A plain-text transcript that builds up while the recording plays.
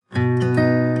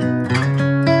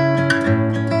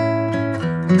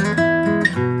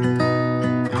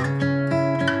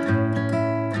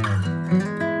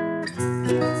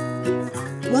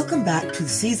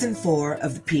4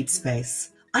 of the Peds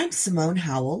Space. I'm Simone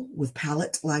Howell with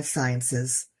Palette Life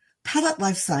Sciences. Palette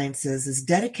Life Sciences is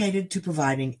dedicated to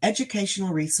providing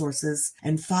educational resources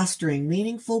and fostering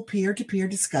meaningful peer-to-peer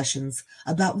discussions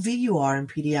about VUR and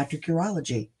pediatric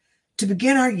urology. To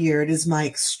begin our year, it is my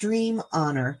extreme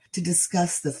honor to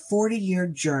discuss the 40-year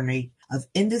journey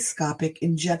of endoscopic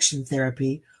injection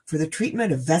therapy for the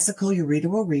treatment of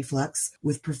vesicoureteral reflux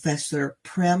with Professor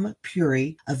Prem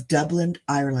Puri of Dublin,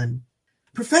 Ireland.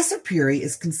 Professor Puri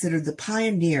is considered the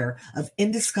pioneer of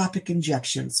endoscopic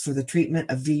injections for the treatment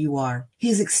of VUR. He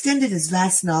has extended his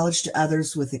vast knowledge to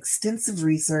others with extensive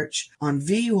research on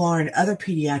VUR and other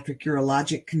pediatric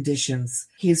urologic conditions.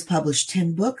 He has published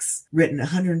 10 books, written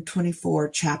 124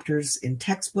 chapters in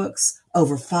textbooks,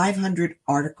 over 500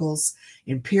 articles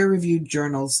in peer-reviewed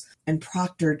journals, and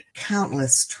proctored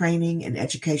countless training and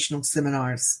educational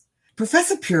seminars.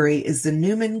 Professor Puri is the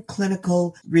Newman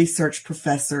Clinical Research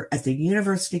Professor at the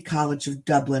University College of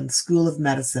Dublin School of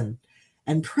Medicine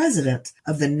and President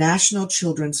of the National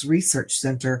Children's Research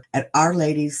Centre at Our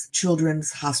Lady's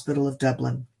Children's Hospital of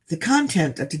Dublin. The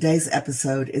content of today's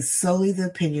episode is solely the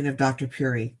opinion of Dr.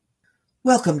 Puri.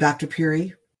 Welcome, Dr.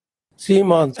 Puri.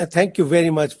 Simon, thank you very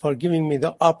much for giving me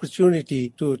the opportunity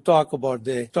to talk about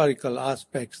the historical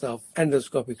aspects of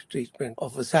endoscopic treatment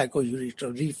of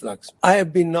vesicoureteral reflux. I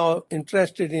have been now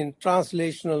interested in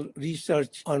translational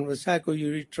research on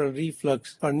vesicoureteral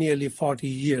reflux for nearly 40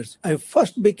 years. I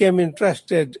first became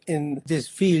interested in this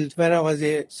field when I was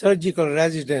a surgical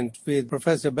resident with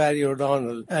Professor Barry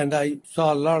O'Donnell, and I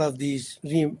saw a lot of these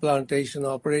reimplantation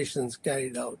operations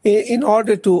carried out. In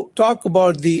order to talk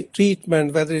about the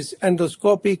treatment, whether it's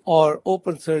endoscopic or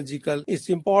open surgical, it's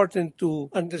important to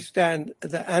understand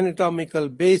the anatomical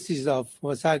basis of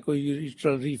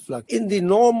vesicoureteral reflux. In the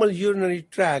normal urinary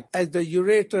tract, as the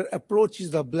ureter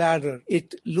approaches the bladder,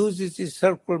 it loses its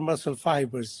circular muscle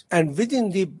fibers. And within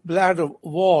the bladder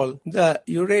wall, the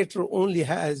ureter only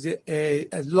has a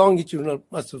longitudinal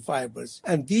muscle fibers.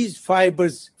 And these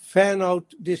fibers fan out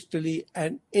distally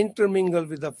and intermingle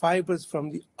with the fibers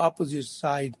from the opposite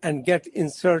side and get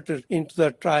inserted into the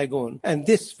trigone. And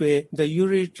this way, the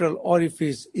ureteral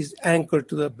orifice is anchored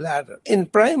to the bladder. In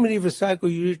primary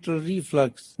vesicoureteral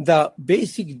reflux, the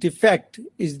basic defect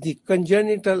is the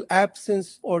congenital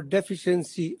absence or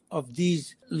deficiency of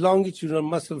these longitudinal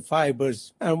muscle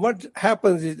fibers. And what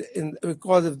happens is,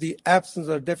 because of the absence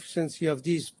or deficiency of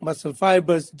these muscle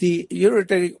fibers, the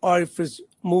ureteric orifice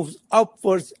moves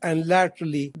upwards and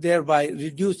laterally, thereby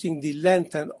reducing the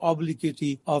length and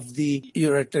obliquity of the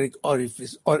ureteric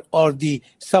orifice or the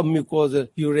submucosal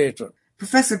ureter.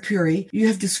 Professor Puri, you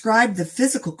have described the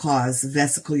physical cause of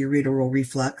vesicoureteral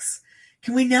reflux.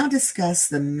 Can we now discuss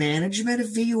the management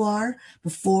of VUR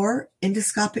before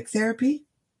endoscopic therapy?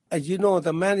 As you know,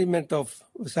 the management of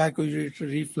vesicoureteral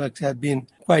reflux has been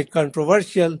quite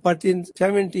controversial, but in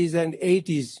 70s and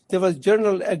 80s, there was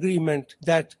general agreement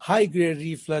that high-grade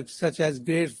reflux, such as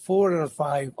grade 4 or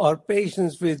 5, or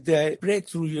patients with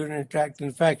breakthrough urinary tract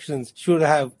infections should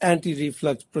have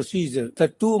anti-reflux procedure. The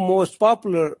two most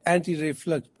popular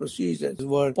anti-reflux procedures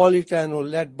were Politano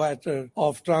Leadbetter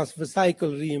of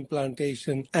transvesical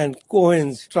reimplantation and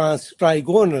Cohen's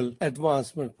transtrigonal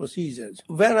advancement procedures.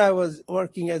 When I was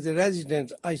working as a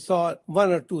resident, I saw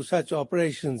one or two such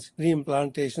operations,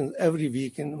 reimplantations, every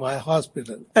week in my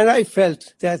hospital. And I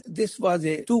felt that this was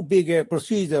too big a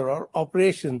procedure or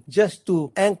operation just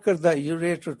to anchor the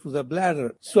ureter to the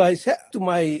bladder. So I said to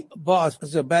my boss,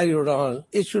 Professor Barry O'Donnell,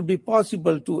 it should be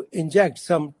possible to inject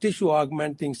some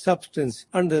tissue-augmenting substance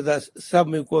under the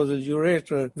submucosal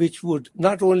ureter, which would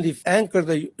not only anchor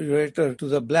the ureter to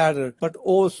the bladder, but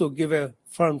also give a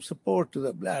firm support to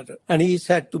the bladder. And he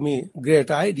said to me, great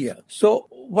idea. So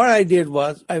what I did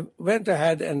was I went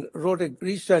ahead and wrote a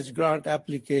research grant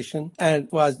application and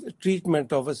was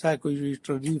treatment of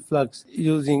vesicoureteral reflux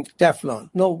using Teflon.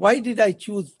 Now, why did I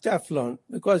choose Teflon?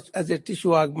 Because as a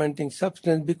tissue augmenting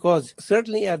substance, because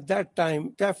certainly at that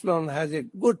time, Teflon has a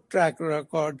good track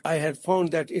record. I had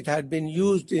found that it had been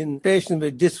used in patients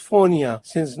with dysphonia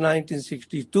since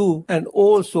 1962 and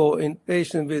also in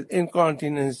patients with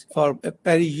incontinence for a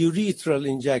periurethral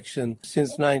injection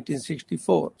since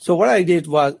 1964. So what I did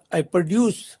was I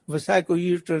produced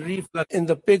vesicoureteral reflux in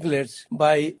the piglets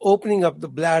by opening up the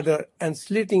bladder and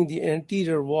slitting the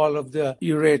anterior wall of the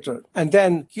ureter, and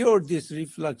then cured this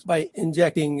reflux by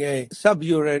injecting a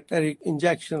subureteric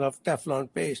injection of Teflon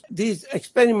paste. These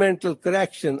experimental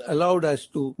correction allowed us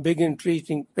to begin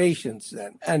treating patients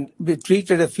then. And we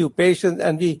treated a few patients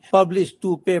and we published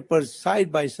two papers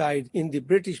side by side in the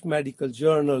British Medical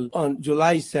Journal on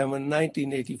July 7,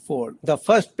 1984. The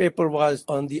first paper was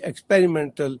on the experiment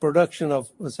experimental production of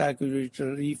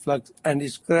vesicoureteral reflux and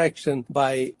its correction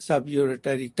by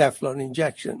suburetary Teflon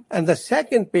injection. And the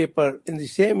second paper in the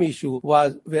same issue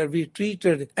was where we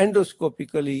treated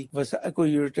endoscopically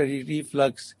vesicoureteral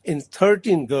reflux in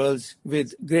 13 girls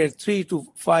with grade 3 to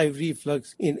 5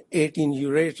 reflux in 18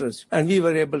 ureters. And we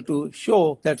were able to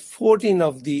show that 14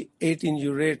 of the 18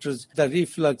 ureters, the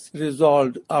reflux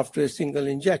resolved after a single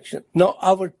injection. Now,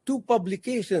 our two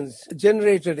publications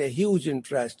generated a huge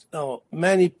interest. Now,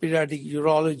 many pediatric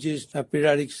urologists and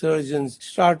pediatric surgeons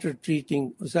started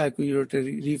treating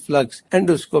vesicoureteral reflux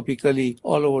endoscopically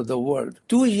all over the world.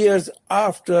 2 years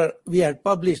after we had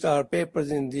published our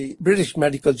papers in the British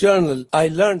Medical Journal, I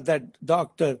learned that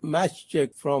Dr.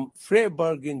 Maschek from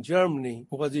Freiburg in Germany,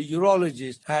 who was a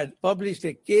urologist, had published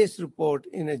a case report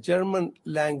in a German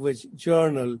language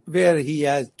journal where he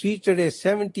has treated a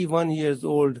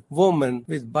 71-year-old woman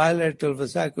with bilateral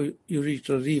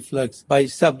vesicoureteral reflux by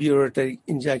suburetary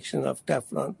injection of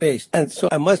Teflon paste. And so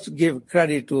I must give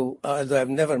credit to, although I've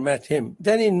never met him.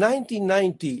 Then in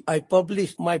 1990, I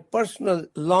published my personal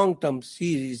long-term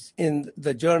series in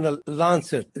the journal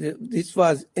Lancet. This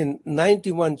was in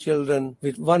 91 children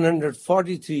with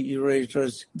 143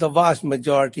 ureters, the vast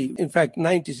majority, in fact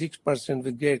 96%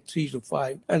 with grade 3 to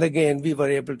 5. And again, we were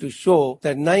able to show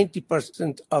that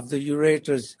 90% of the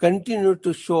ureters continued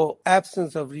to show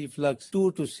absence of reflux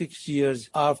 2 to 6 years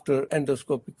after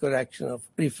endoscopic correction of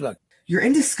reflux. Your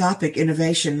endoscopic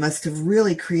innovation must have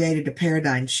really created a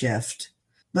paradigm shift.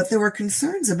 But there were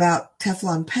concerns about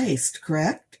Teflon paste,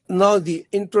 correct? Now, the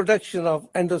introduction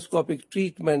of endoscopic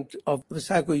treatment of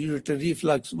vesicoureteral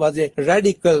reflux was a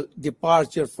radical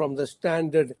departure from the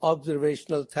standard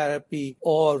observational therapy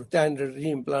or standard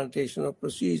reimplantation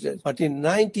procedures. But in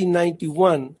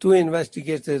 1991, two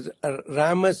investigators,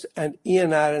 Ramos and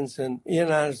Ian Aronson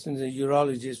is a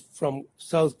urologist from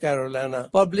South Carolina,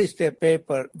 published a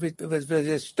paper which was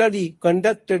a study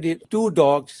conducted in 2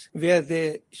 dogs where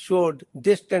they showed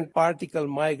distant particle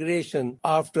migration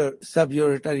after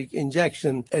suburetary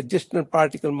injection, a distant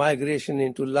particle migration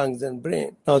into lungs and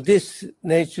brain. Now, this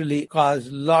naturally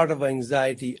caused a lot of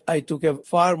anxiety. I took a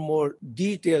far more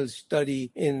detailed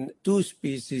study in 2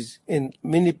 species, in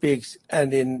mini pigs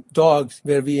and in dogs,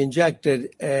 where we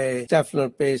injected a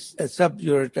Teflon paste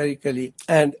suburetarically.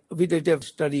 And we did a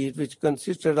study which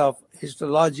consisted of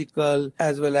histological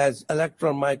as well as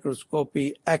electron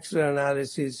microscopy, X-ray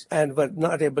analysis, and were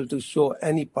not able to show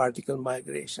any particle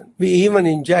migration. We even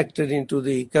injected into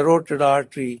the carotid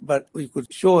artery, but we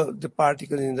could show the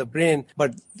particles in the brain,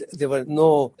 but there was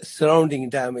no surrounding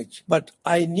damage. But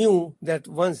I knew that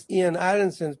once Ian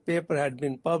Aronson's paper had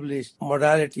been published,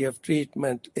 modality of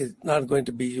treatment is not going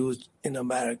to be used in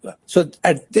America. So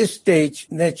at this stage,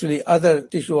 naturally, other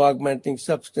tissue augmenting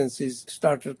substances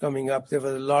started coming up. There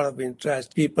was a lot of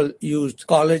interest. People used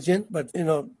collagen, but,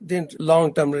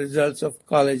 long-term results of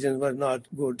collagen were not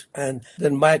good. And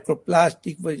then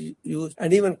microplastic was used,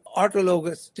 and even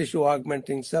autologous tissue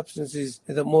augmenting substances,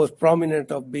 the most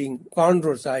prominent of being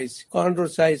chondrocytes.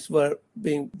 Chondrocytes were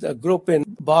being the group in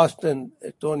Boston,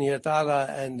 Tony Atala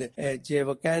and Jay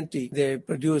Vacanti. They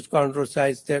produced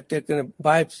chondrocytes. They've taken a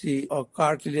biopsy of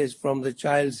cartilage from the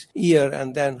child's ear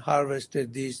and then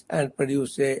harvested these and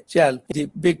produced a gel. The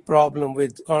big problem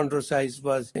with chondrocytes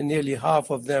was nearly half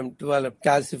of them developed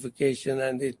calcification,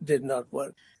 and it did not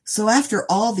work. So after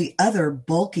all the other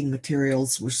bulking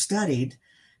materials were studied,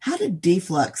 how did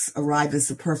deflux arrive as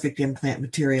the perfect implant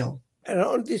material?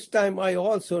 Around this time, I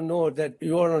also know that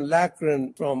Göran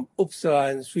Lackren from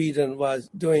Uppsala in Sweden was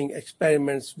doing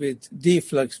experiments with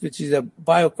deflux, which is a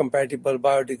biocompatible,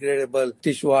 biodegradable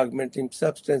tissue augmenting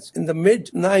substance. In the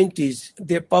mid-90s,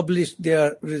 they published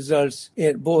their results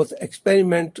in both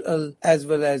experimental as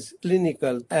well as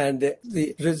clinical, and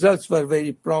the results were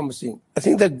very promising. I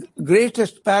think the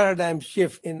greatest paradigm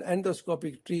shift in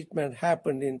endoscopic treatment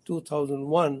happened in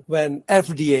 2001 when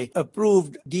FDA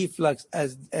approved deflux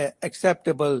as an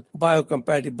acceptable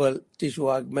biocompatible tissue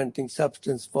augmenting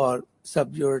substance for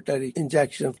suburetary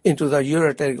injection into the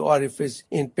ureteric orifice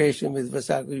in patients with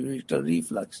vesicoureteral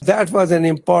reflux. That was an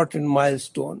important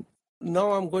milestone.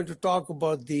 Now I'm going to talk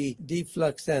about the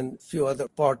deflux and a few other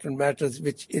important matters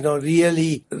which,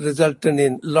 really resulted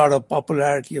in a lot of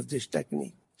popularity of this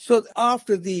technique. So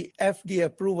after the FDA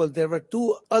approval, there were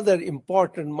 2 other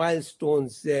important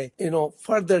milestones,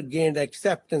 further gained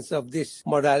acceptance of this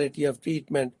modality of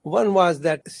treatment. One was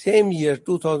that same year,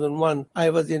 2001, I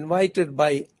was invited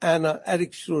by Anna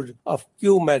Eriksrud of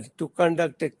QMed to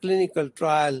conduct a clinical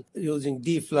trial using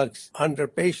deflux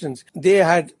 100 patients. They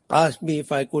had asked me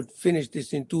if I could finish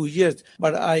this in 2 years,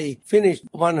 but I finished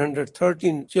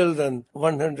 113 children,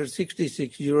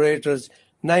 166 ureters,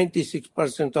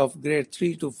 96% of grade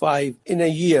 3 to 5 in a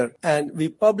year. And we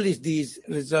published these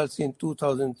results in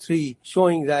 2003,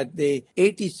 showing that the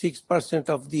 86%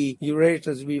 of the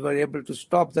ureters, we were able to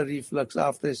stop the reflux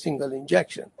after a single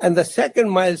injection. And the second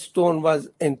milestone was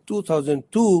in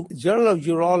 2002, Journal of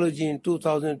Urology in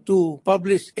 2002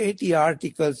 published 80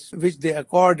 articles which they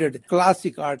accorded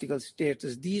classic article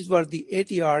status. These were the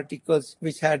 80 articles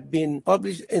which had been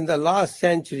published in the last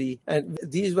century, and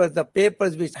these were the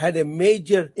papers which had a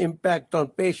major impact on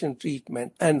patient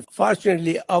treatment. And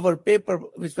fortunately, our paper,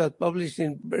 which was published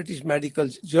in British Medical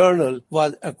Journal,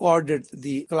 was accorded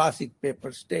the classic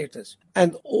paper status.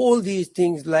 And all these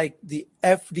things like the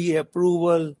FDA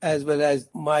approval, as well as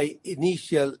my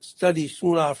initial study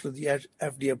soon after the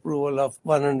FDA approval of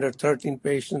 113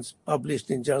 patients published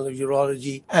in Journal of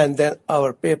Urology, and then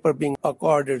our paper being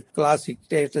accorded classic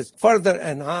status, further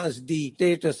enhanced the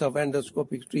status of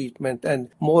endoscopic treatment, and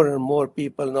more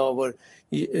people now were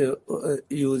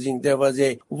using. There was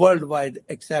a worldwide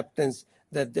acceptance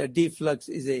that the deflux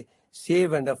is a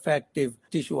safe and effective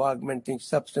tissue augmenting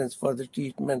substance for the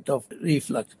treatment of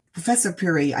reflux. Professor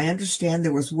Puri, I understand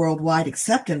there was worldwide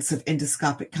acceptance of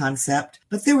endoscopic concept,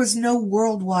 but there was no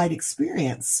worldwide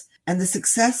experience, and the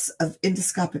success of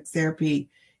endoscopic therapy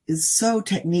is so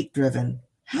technique-driven.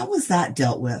 How was that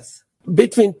dealt with?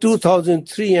 Between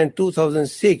 2003 and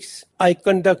 2006, I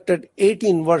conducted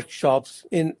 18 workshops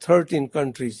in 13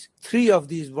 countries. 3 of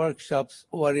these workshops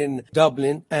were in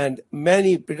Dublin, and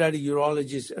many pediatric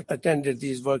urologists attended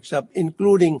these workshops,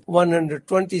 including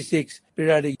 126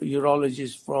 pediatric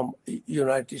urologists from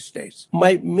United States.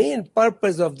 My main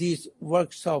purpose of these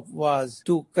workshops was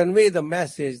to convey the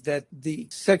message that the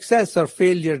success or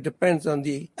failure depends on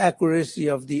the accuracy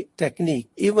of the technique.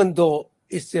 Even though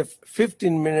it's a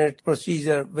 15-minute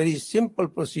procedure, very simple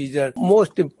procedure.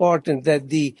 Most important that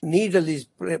the needle is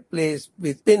placed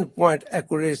with pinpoint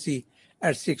accuracy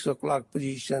at 6 o'clock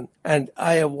position. And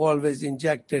I have always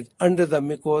injected under the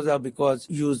mucosa because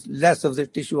use less of the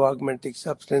tissue augmenting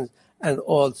substance, and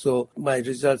also my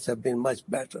results have been much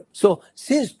better. So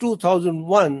since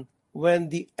 2001, when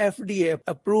the FDA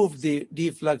approved the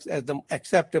deflux as the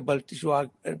acceptable tissue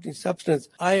augmenting substance,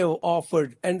 I have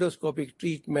offered endoscopic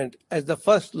treatment as the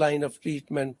first line of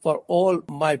treatment for all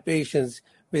my patients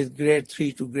with grade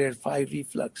 3 to grade 5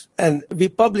 reflux. And we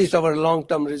published our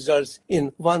long-term results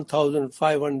in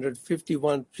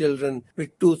 1,551 children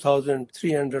with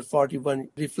 2,341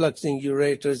 refluxing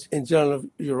ureters in Journal of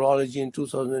Urology in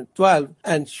 2012,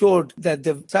 and showed that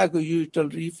the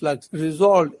vesicoureteral reflux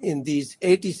resolved in these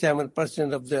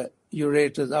 87% of the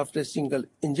ureters after a single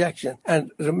injection.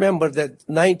 And remember that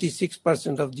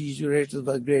 96% of these ureters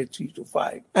were grade 3 to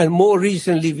 5. And more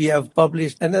recently, we have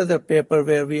published another paper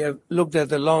where we have looked at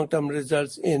the long-term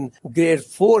results in grade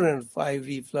 4 and 5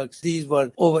 reflux. These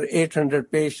were over 800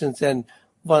 patients and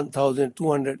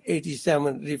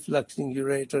 1,287 refluxing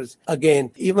ureters.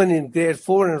 Again, even in grade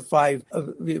 4 and 5,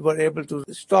 we were able to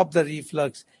stop the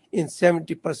reflux in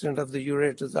 70% of the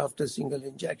ureters after a single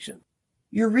injection.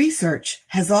 Your research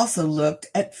has also looked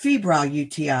at febrile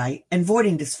UTI and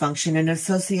voiding dysfunction in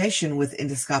association with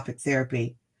endoscopic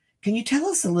therapy. Can you tell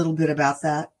us a little bit about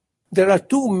that? There are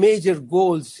 2 major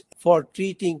goals for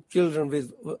treating children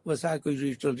with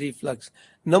vesicoureteral reflux.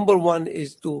 Number 1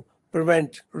 is to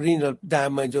prevent renal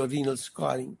damage or renal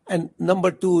scarring. And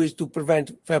number 2 is to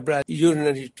prevent febrile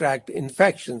urinary tract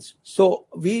infections. So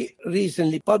we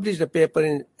recently published a paper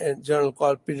in a journal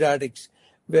called Paediatrics,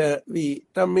 where we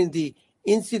determined the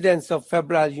incidence of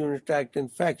febrile urinary tract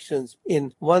infections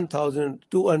in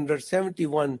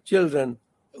 1,271 children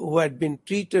who had been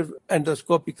treated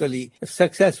endoscopically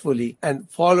successfully and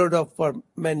followed up for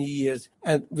many years.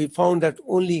 And we found that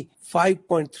only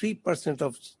 5.3%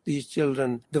 of these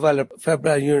children developed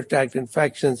febrile urinary tract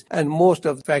infections, and most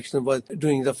of the infections was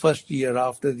during the first year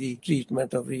after the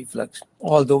treatment of reflux.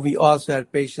 Although we also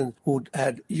had patients who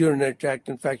had urinary tract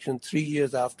infection 3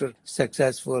 years after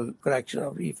successful correction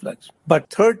of reflux. But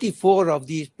 34 of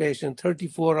these patients,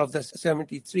 34 of the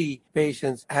 73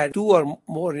 patients had 2 or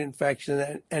more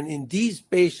infections. And in these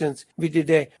patients, we did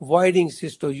a voiding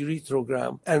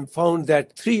cystourethrogram and found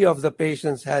that 3 of the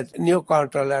patients had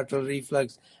neocontralateral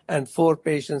reflux and 4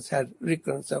 patients had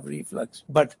recurrence of reflux.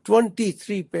 But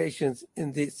 23 patients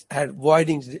in this had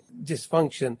voiding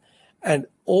dysfunction, and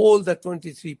all the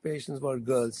 23 patients were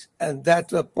girls. And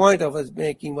that's the point I was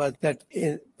making, was that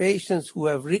in patients who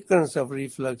have recurrence of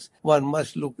reflux, one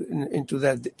must look into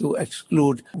that to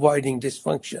exclude voiding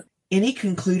dysfunction. Any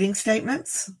concluding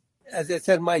statements? As I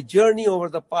said, my journey over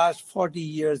the past 40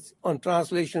 years on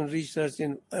translation research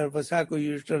in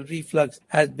vesicoureteral reflux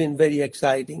has been very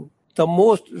exciting. the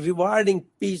most rewarding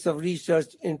piece of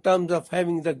research in terms of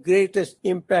having the greatest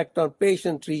impact on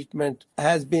patient treatment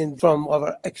has been from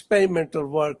our experimental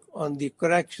work on the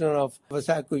correction of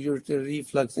vesicoureteral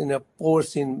reflux in a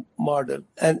porcine model.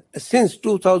 And since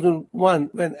 2001,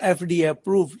 when FDA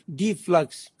approved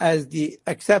deflux as the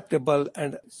acceptable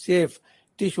and safe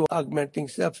tissue augmenting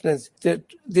substance, that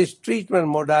this treatment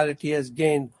modality has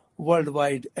gained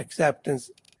worldwide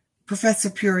acceptance. Professor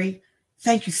Puri,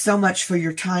 thank you so much for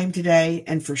your time today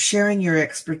and for sharing your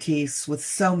expertise with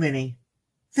so many.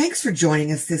 Thanks for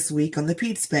joining us this week on the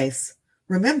Ped Space.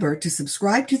 Remember to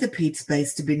subscribe to the Ped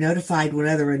Space to be notified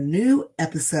whenever a new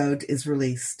episode is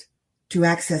released. To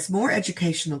access more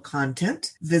educational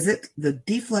content, visit the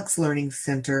Deflux Learning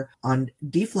Center on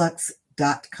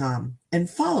deflux.com and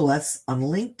follow us on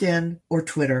LinkedIn or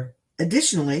Twitter.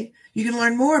 Additionally, you can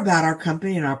learn more about our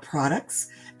company and our products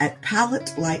at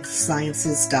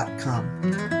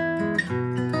paletlifesciences.com.